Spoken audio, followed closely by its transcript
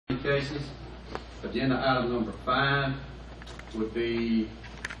cases. Agenda item number 5 would be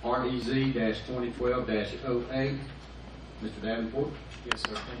REZ-2012-08. Mr. Davenport. Yes,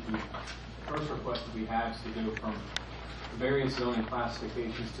 sir. Thank you. First request that we have is to go from various zoning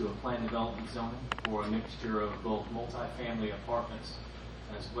classifications to a planned development zoning for a mixture of both multifamily apartments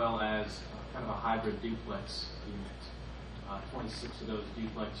as well as kind of a hybrid duplex unit. 26 of those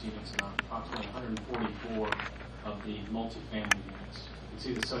duplex units and approximately 144 of the multifamily units. You can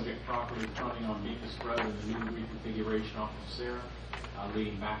see the subject property fronting on Bemiss Road and the new reconfiguration off of Sara,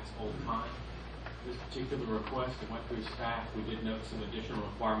 leading back to Old Pine. This particular request that went through staff, we did note some additional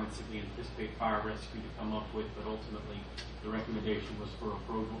requirements that we anticipate fire rescue to come up with, but ultimately the recommendation was for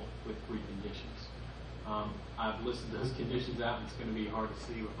approval with 3 conditions. I've listed those conditions out, and it's going to be hard to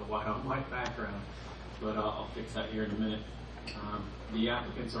see with the white on white background, but I'll fix that here in a minute. The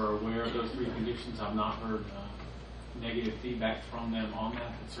applicants are aware of those 3 conditions. I've not heard negative feedback from them on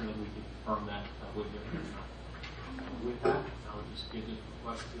that, but certainly we can confirm that with them. With that, I would just give this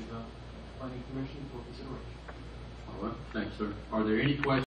request to the Planning Commission for consideration. All right, thanks, sir. Are there any questions?